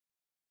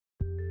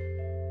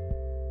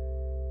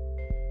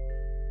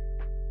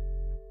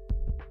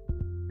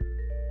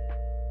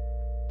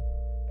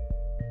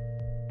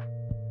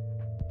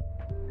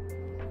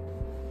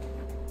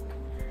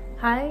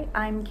Hi,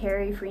 I'm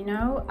Cari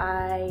Freno.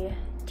 I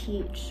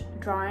teach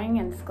drawing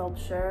and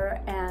sculpture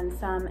and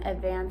some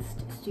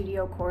advanced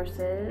studio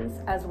courses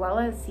as well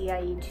as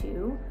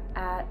CIE2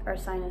 at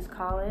Ursinus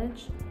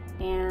College,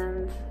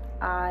 and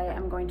I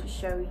am going to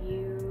show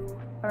you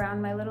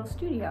around my little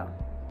studio.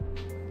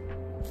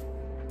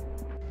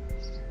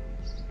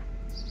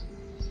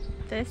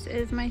 This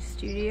is my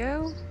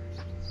studio.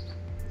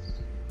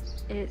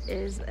 It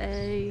is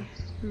a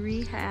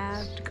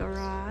rehabbed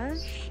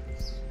garage,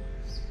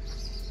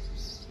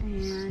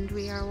 and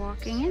we are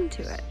walking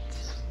into it.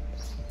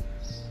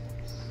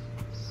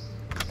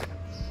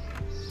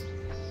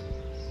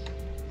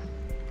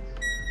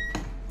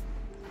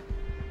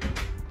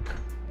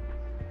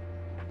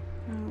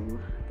 So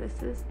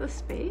this is the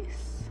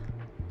space.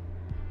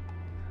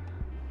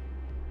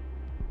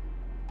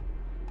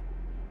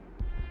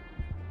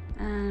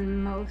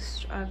 And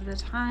most of the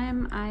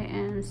time I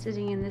am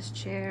sitting in this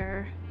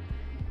chair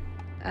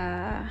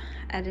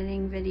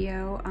editing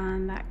video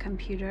on that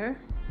computer,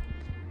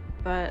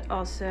 but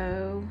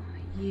also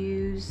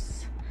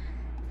use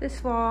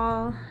this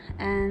wall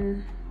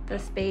and the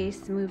space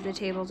to move the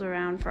tables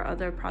around for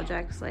other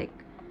projects, like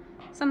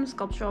some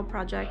sculptural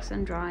projects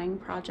and drawing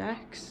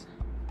projects.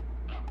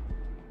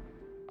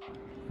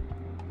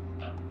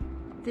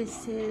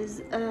 This is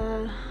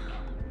a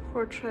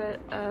portrait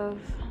of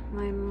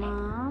my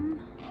mom.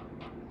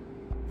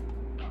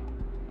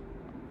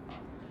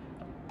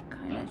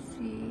 Kind of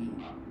see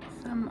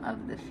some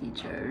of the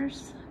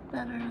features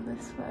better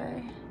this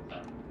way.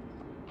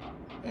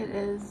 It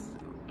is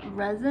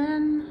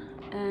resin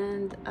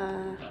and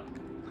a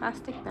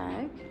plastic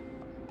bag.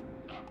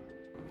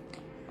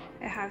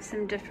 I have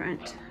some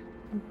different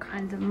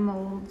kinds of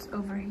molds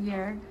over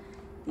here.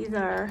 These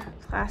are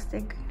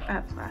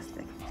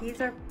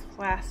These are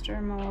plaster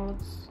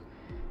molds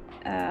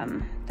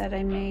that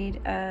I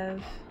made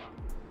of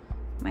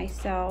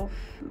myself,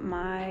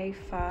 my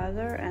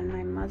father, and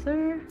my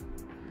mother,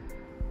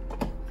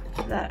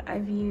 that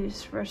I've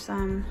used for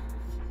some,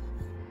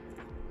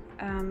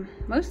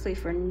 mostly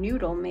for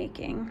noodle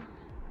making.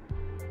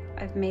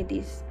 I've made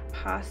these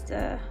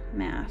pasta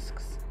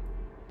masks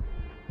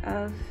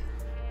of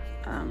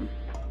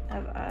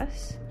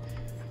us.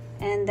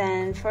 And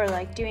then for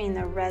like doing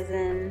the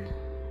resin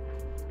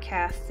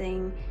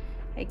casting,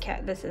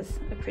 this is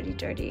a pretty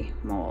dirty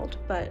mold,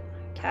 but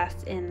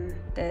cast in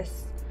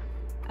this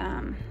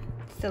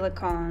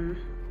silicone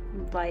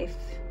life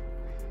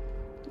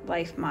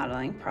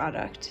modeling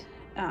product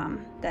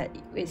that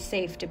is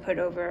safe to put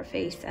over a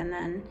face, and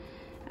then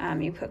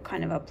you put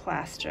kind of a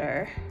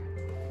plaster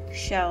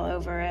shell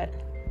over it,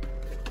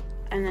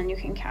 and then you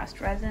can cast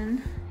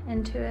resin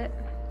into it.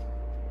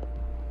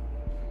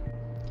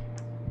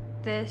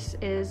 This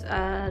is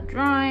a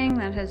drawing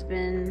that has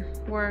been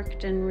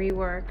worked and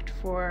reworked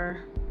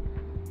for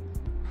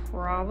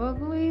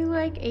probably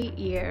like 8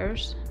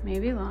 years,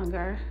 maybe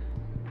longer.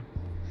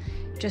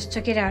 Just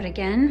took it out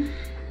again.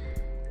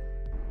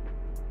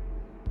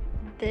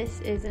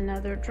 This is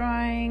another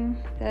drawing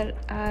that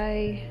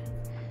I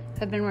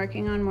have been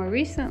working on more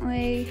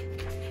recently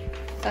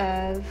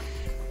of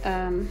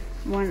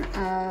one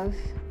of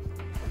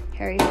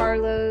Harry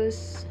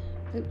Harlow's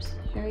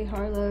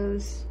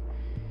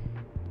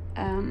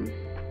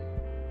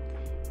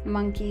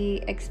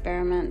monkey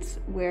experiments,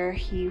 where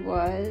he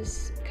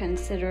was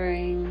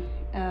considering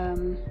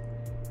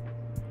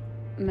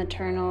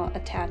maternal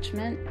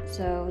attachment.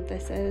 So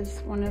this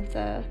is one of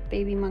the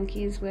baby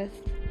monkeys with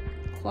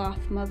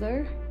cloth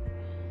mother.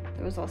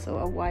 There was also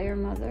a wire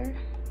mother.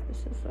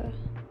 This is the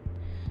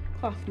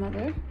cloth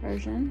mother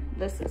version.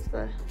 This is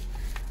the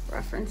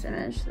reference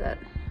image that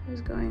I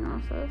was going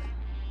off of.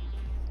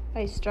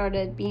 I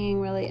started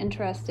being really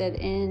interested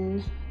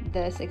in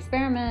this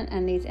experiment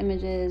and these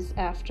images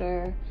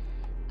after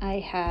I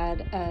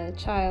had a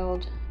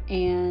child,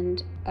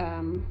 and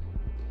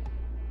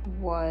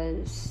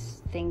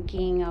was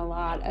thinking a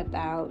lot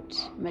about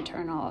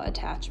maternal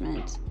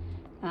attachment.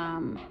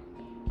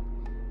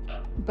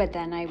 But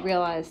then I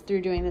realized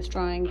through doing this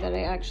drawing that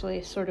I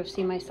actually sort of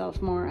see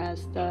myself more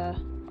as the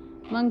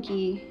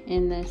monkey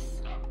in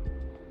this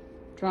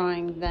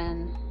drawing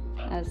than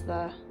as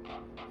the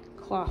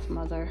cloth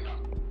mother.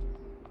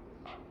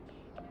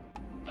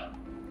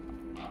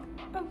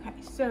 Okay,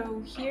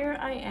 so here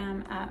I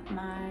am at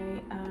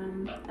my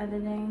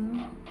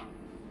editing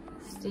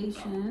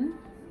station,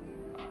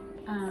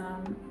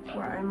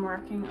 where I'm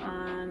working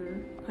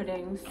on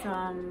putting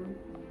some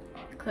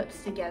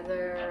clips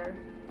together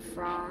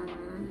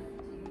from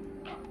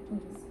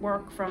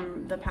work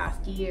from the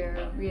past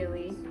year,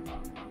 really.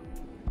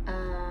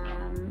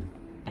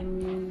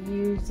 I'm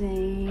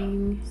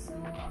using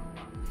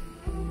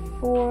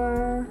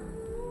 4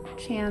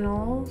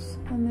 channels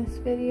in this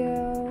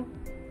video,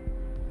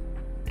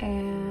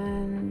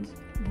 and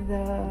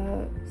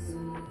the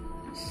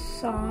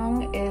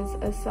song is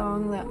a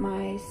song that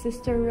my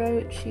sister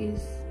wrote.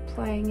 She's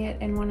playing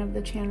it in one of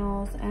the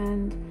channels,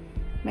 and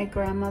my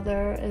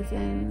grandmother is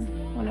in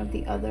one of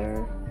the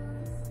other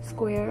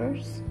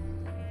squares.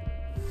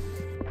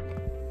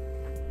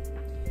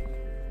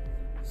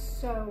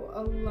 So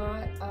a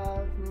lot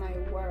of my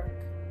work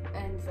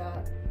ends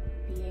up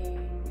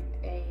being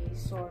a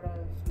sort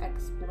of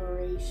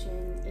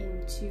exploration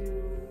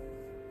into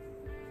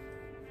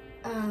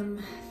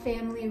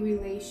family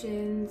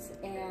relations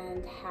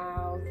and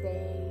how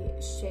they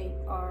shape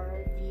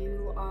our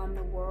view on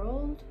the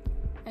world,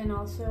 and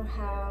also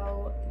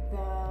how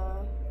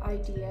the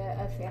idea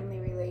of family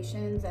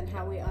relations and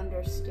how we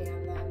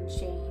understand them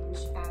change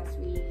as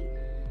we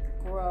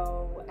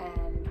grow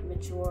and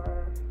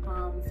mature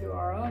through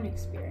our own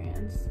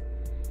experience.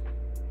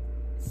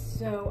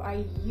 So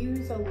I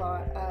use a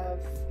lot of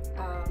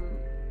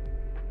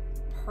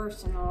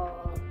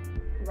personal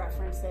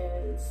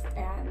references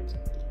and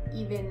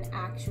even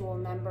actual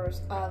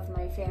members of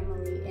my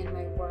family in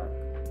my work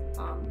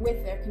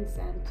with their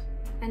consent.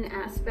 An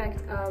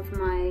aspect of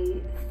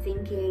my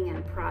thinking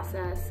and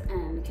process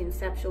and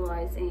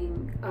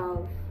conceptualizing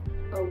of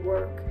a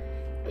work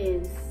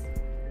is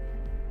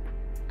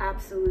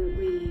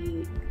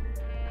absolutely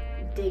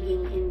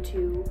digging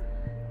into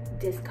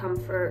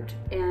discomfort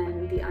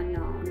and the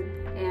unknown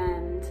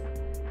and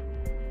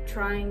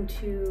trying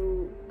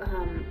to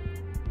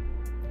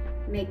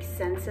make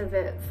sense of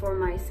it for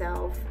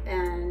myself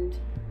and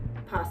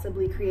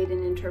possibly create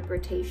an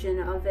interpretation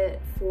of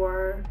it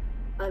for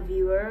a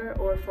viewer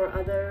or for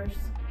others.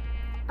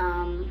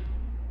 I'm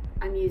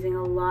using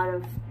a lot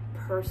of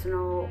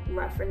personal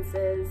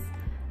references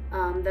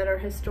that are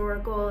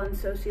historical and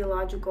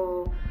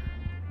sociological,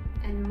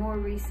 and more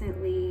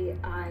recently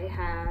I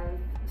have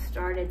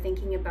started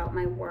thinking about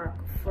my work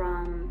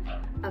from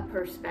a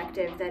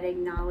perspective that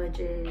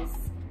acknowledges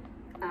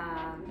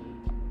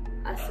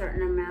a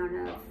certain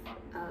amount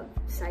of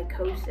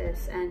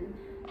psychosis and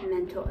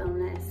mental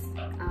illness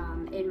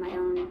in my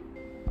own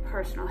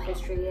personal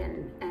history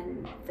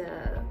and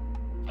the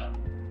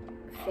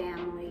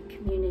family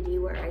community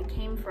where I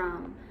came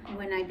from.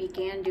 When I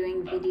began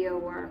doing video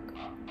work,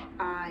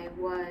 I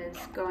was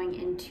going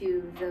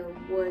into the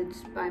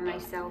woods by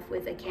myself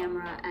with a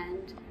camera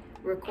and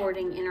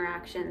recording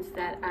interactions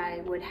that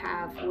I would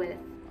have with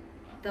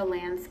the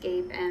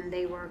landscape, and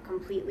they were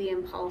completely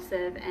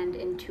impulsive and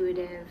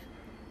intuitive.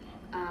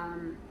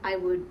 I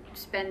would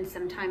spend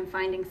some time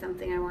finding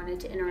something I wanted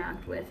to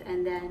interact with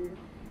and then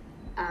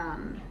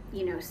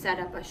set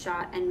up a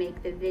shot and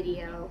make the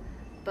video,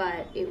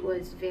 but it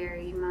was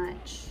very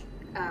much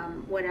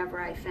whatever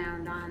I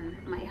found on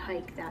my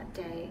hike that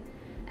day.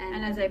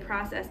 And as I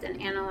processed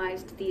and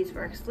analyzed these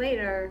works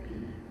later,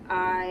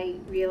 I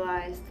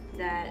realized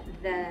that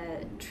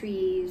the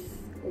trees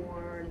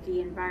or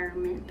the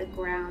environment, the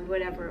ground,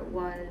 whatever it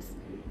was,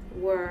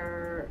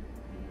 were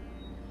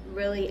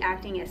really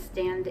acting as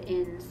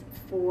stand-ins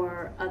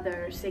for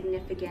other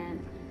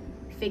significant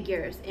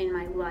figures in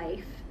my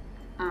life,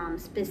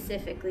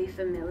 specifically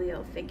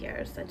familial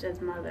figures such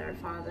as mother,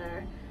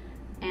 father,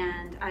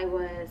 and I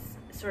was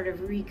sort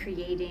of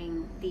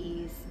recreating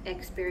these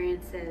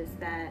experiences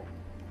that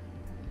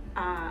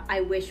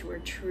I wish were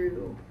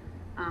true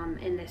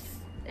in this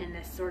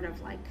sort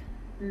of like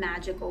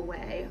magical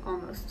way,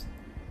 almost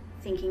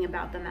thinking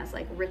about them as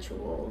like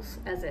rituals,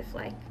 as if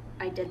like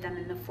I did them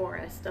in the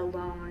forest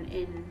alone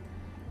in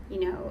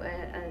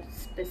a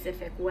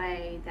specific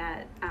way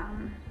that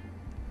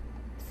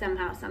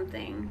somehow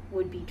something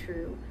would be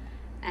true.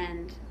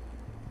 And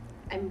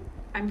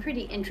I'm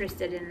pretty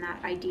interested in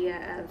that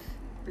idea of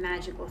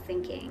magical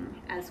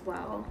thinking as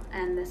well,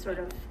 and the sort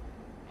of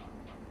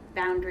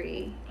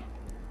boundary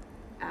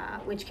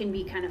which can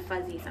be kind of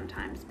fuzzy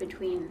sometimes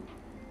between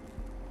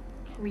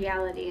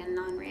reality and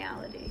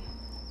non-reality.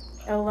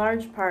 A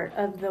large part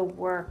of the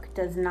work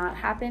does not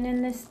happen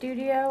in the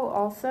studio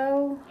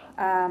also.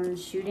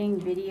 Shooting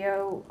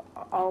video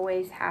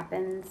always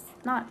happens,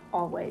 not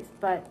always,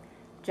 but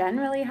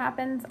generally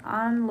happens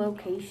on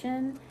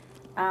location.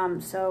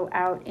 So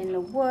out in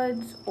the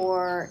woods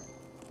or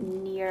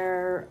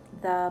near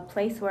the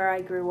place where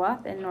I grew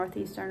up in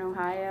northeastern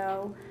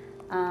Ohio,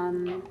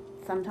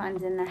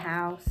 sometimes in the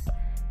house,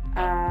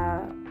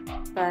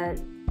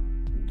 but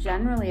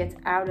generally it's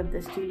out of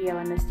the studio,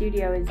 and the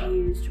studio is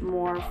used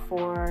more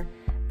for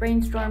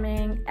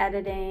brainstorming,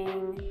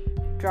 editing,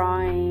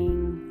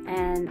 drawing,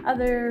 and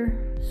other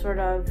sort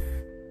of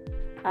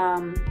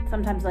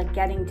sometimes like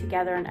getting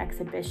together an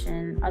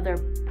exhibition, other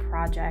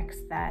projects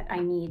that I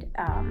need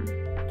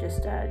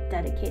just a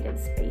dedicated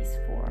space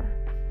for.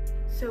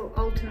 So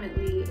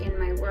ultimately in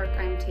my work,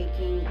 I'm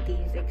taking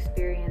these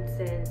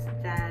experiences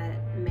that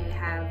may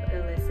have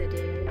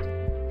elicited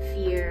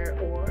fear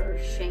or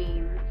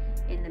shame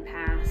in the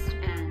past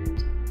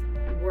and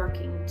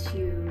working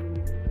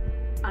to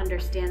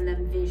understand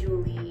them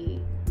visually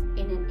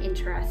in an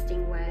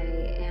interesting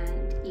way,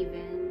 and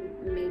even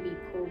maybe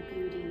pull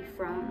beauty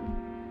from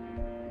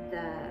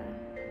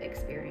the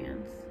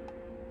experience.